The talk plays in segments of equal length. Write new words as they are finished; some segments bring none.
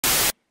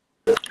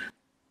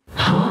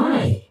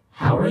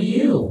are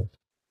you?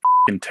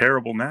 F***ing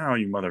terrible now,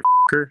 you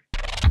motherfucker.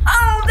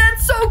 Oh,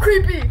 that's so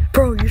creepy!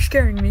 Bro, you're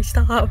scaring me.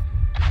 Stop.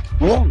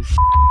 Whoa.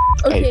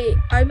 Okay,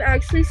 I'm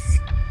actually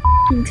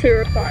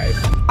terrified.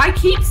 I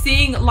keep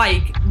seeing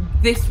like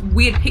this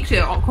weird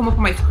picture come up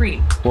on my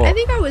screen. Whoa. I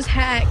think I was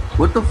hacked.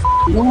 What the f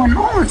is going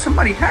on?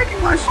 Somebody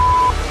hacking my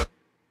shit.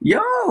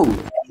 Yo!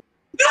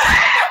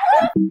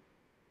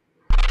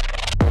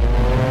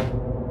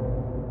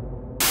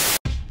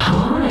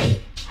 Hi,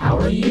 how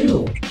are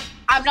you?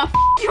 I'm not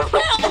f***ing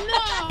around,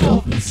 no!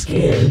 Don't be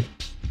scared.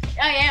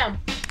 I am.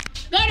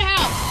 Go to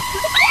hell!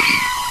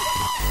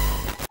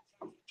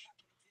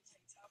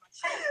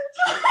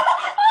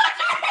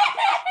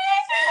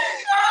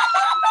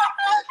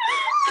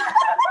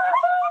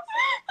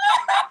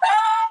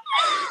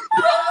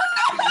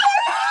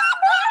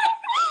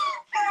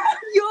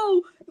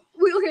 Yo,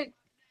 wait, okay.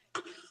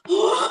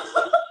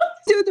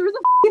 Dude, there was a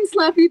f***ing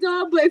slappy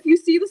doll, but if you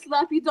see the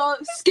slappy doll,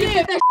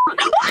 skip that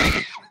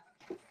shit.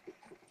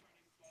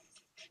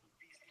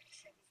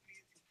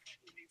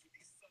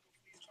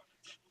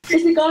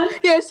 Is it gone?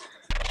 Yes.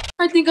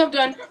 I think I'm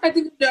done. I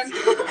think I'm done.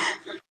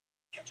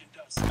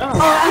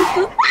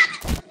 Oh,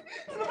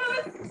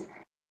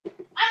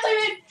 I'm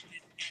leaving.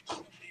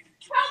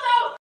 Hell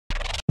no.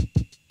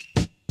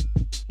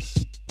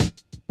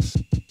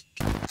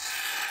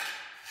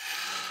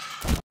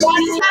 Why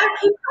does that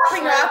keep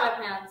popping up?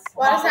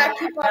 Why does that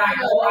keep popping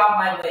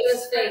up? It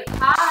was fake.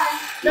 Hi.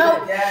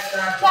 No.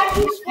 That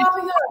keeps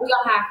popping up. We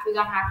got hacked. We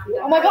got hacked.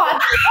 Oh my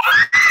god.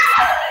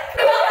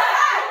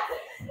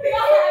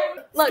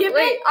 Look, Skip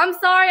wait, it. I'm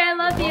sorry, I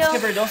love you. Don't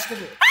skip it, don't skip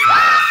it.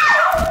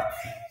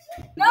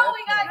 No,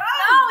 we got. No,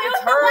 it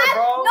was the last.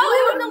 Bro. No,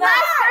 it was the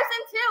last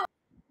person too.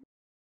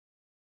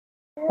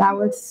 That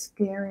was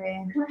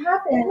scary. What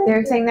happened? They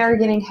were saying they were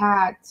getting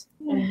hacked.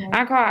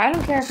 I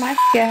don't care if my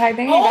get hacked.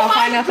 They ain't Oh gonna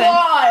find my nothing.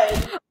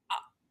 god!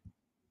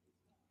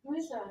 What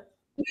is that?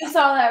 You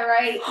saw that,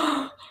 right?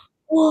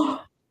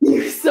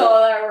 You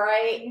saw that,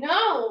 right?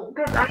 No. Oh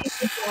my god, why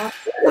is it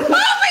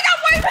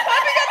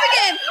popping up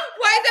again?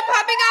 Why is it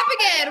popping up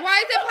again? Why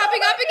is it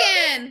popping up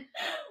again?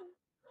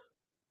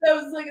 That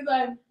was the second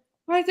time.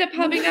 Why is it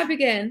popping up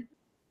again?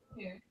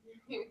 Here.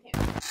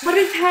 What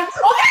is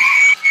happening?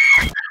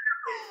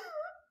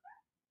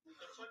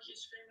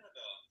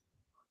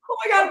 Oh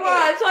my god,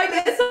 watch. Like,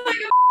 it's like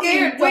I'm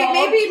scared. Wait,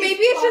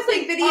 maybe it's just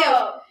like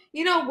video.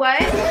 You know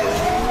what?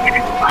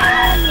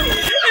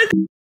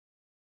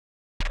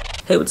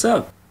 Hey, what's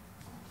up?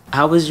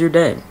 How was your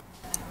day?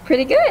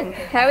 Pretty good.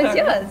 How was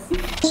yours?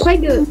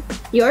 Quite good.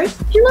 Yours?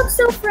 You look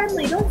so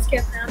friendly. Don't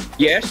skip them.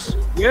 Yes?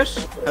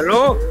 Yes?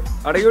 Hello?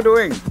 How are you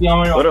doing?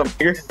 What up,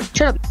 nigga?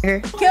 Shut up,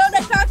 nigger. Kill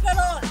the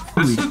crocodile.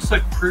 This looks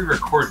like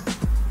pre-recorded.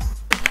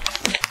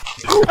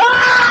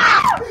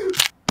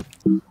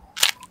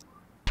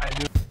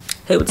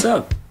 Hey, what's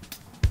up?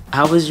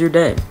 How was your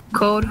day?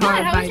 Cold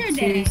Hard how by was your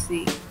day?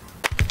 Juicy.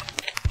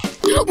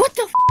 What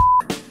the f?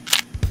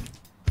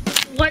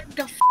 What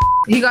the f?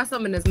 He got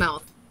something in his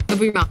mouth.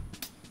 Open your mouth.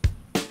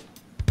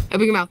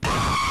 Open your mouth.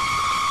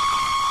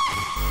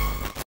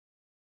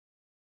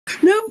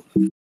 No.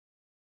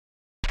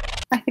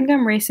 I think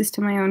I'm racist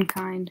to my own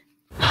kind.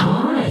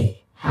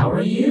 Hi, how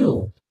are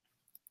you?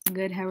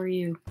 Good, how are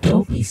you?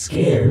 Don't be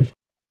scared.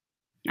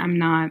 I'm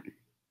not.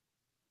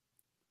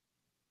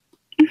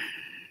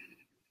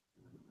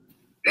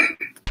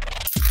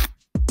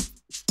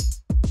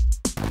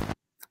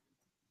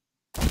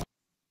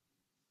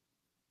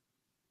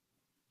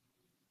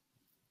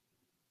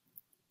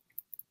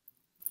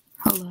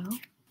 Hello?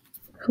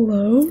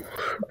 Hello?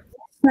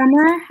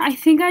 Summer, I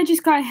think I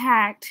just got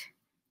hacked.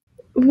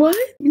 What?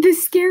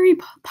 This scary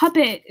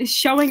puppet is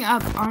showing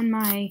up on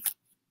my...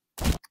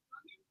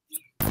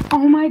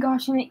 Oh my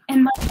gosh, and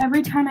like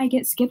every time I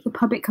get skipped, the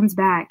puppet comes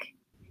back.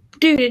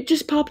 Dude, it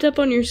just popped up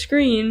on your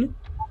screen.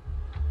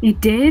 It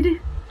did?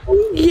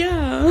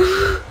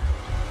 Yeah.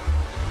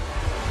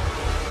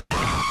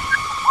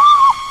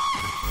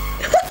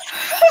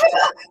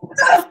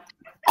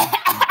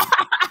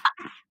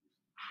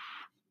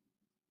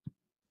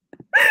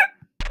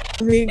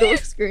 Regal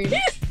screen.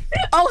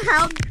 Oh,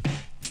 how?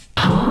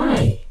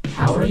 Hi,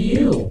 how are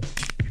you?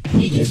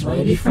 We just want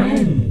to be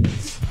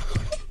friends.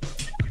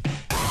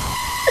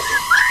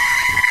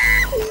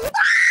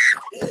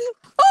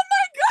 Oh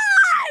my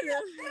god!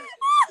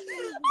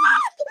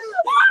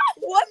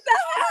 What the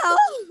hell?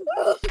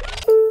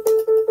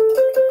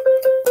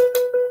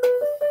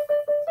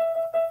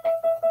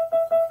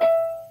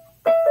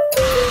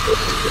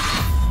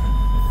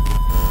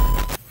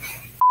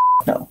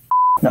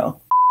 No.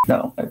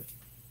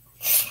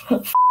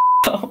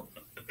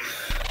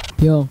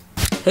 Yo,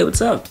 Hey,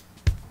 what's up?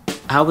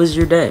 How was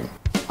your day?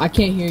 I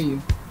can't hear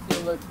you. Yo,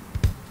 look.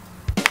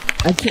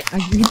 I can't.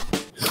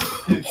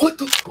 What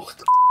the?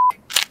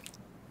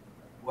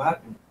 What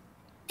happened?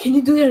 Can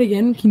you do that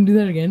again? Can you do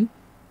that again?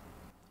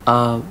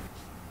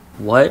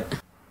 What?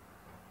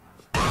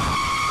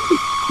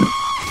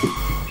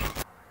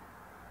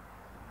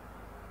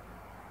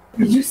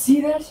 Did you see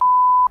that?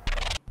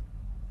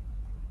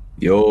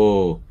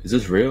 Yo, is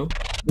this real?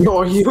 Yo,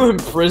 are you in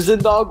prison,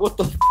 dog? What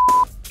the?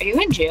 Are you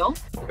in jail?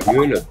 Are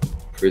you in a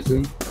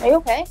prison? Are you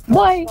okay?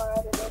 Why?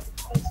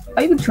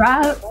 Are you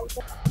trapped?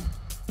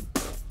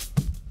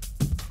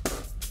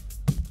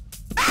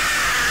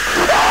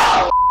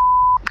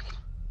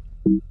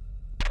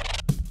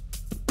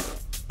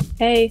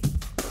 Hey.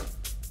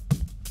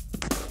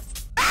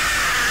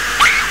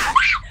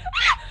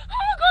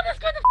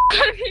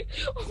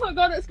 Oh my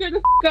god, that scared the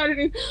f out of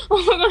me.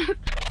 Oh my god.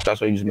 That's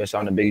why you just miss out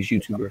on the biggest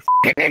YouTuber.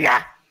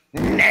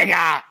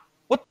 Nigga!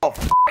 What the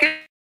f?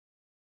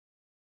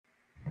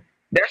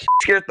 That shit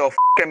scared the f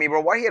at me,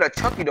 bro. Why he had a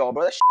Chucky doll,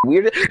 bro? That shit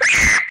weird.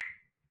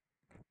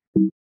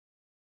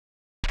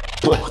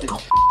 What the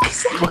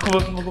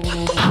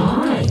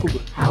Hi,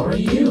 how are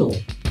you?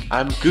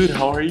 I'm good,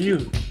 how are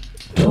you?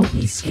 Don't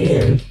be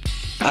scared.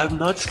 I'm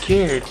not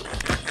scared.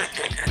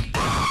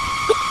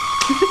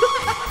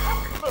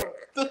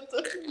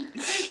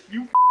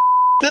 You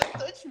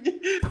touch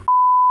me.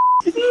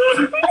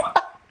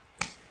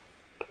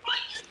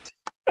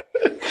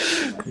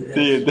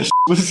 Dude, that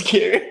was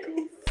scary.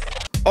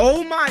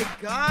 Oh my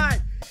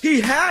god! He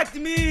hacked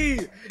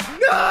me!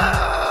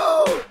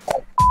 No!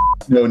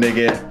 No,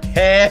 nigga.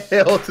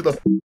 Hell to the.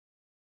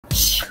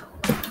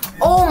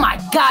 Oh my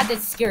god,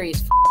 that's scary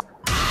as f.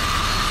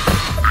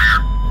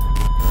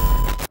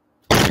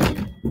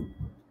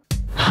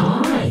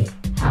 Hi,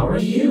 how are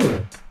you?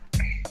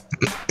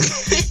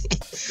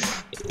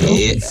 Don't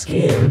be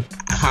scared.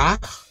 Huh?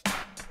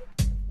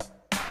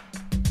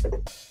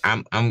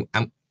 I'm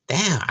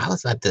damn, I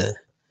was about to.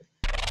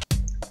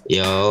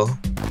 Yo.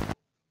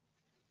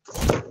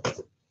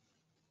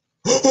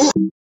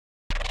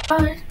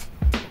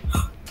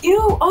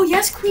 Ew, oh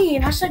yes,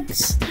 queen. Hashtag.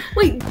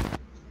 Wait.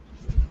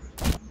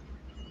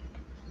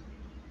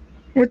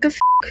 What the f?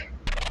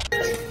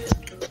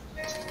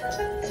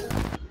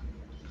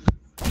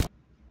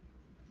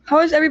 How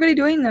is everybody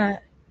doing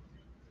that?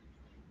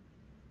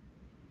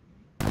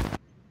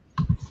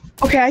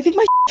 Okay, I think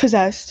my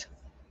possessed.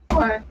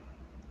 Why?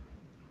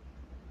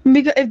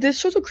 Because if this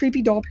shows a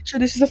creepy doll picture,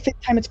 this is the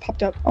 5th time it's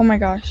popped up. Oh my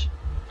gosh.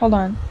 Hold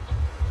on.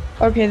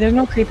 Okay, there's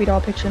no creepy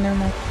doll picture, never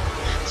mind.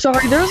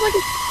 Sorry, there was like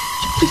a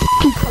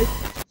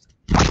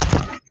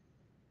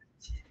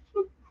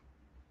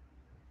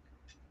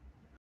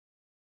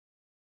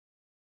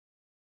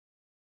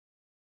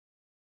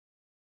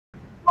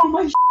oh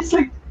my shit's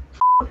like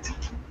f***ed.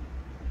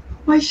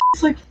 My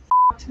shit's like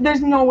f***ed.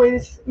 There's no way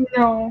this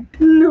no,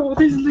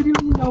 there's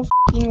literally no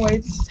f***ing way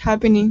this is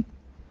happening.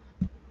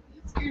 It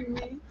scared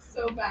me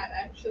so bad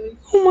actually.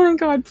 Oh my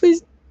god,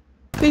 please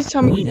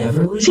tell me. We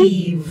never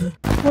leave.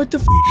 What the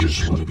f? We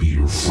just want to be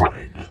your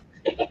friend.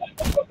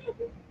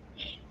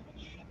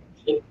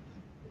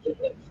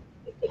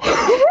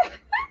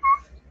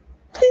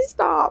 Please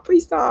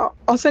stop.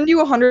 I'll send you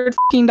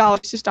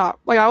 $100 to stop.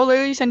 Like, I will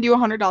literally send you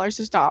 $100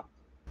 to stop.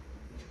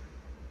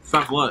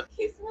 Stop what?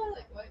 Like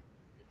what?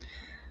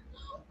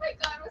 Oh my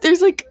god.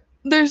 There's like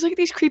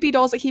these creepy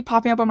dolls that keep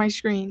popping up on my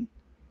screen.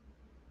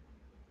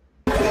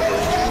 Are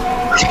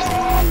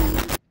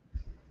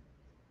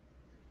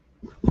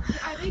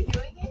they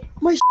doing it?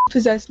 My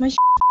possessed. My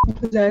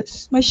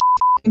possessed. My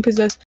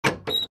possessed.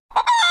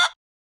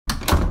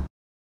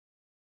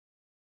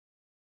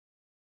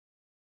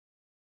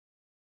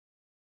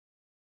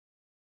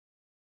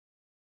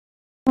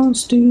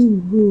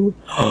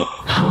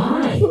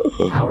 Hi,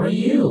 how are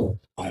you?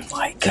 Oh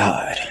my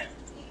god.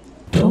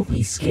 Don't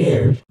be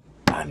scared.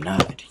 I'm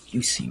not.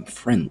 You seem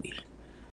friendly.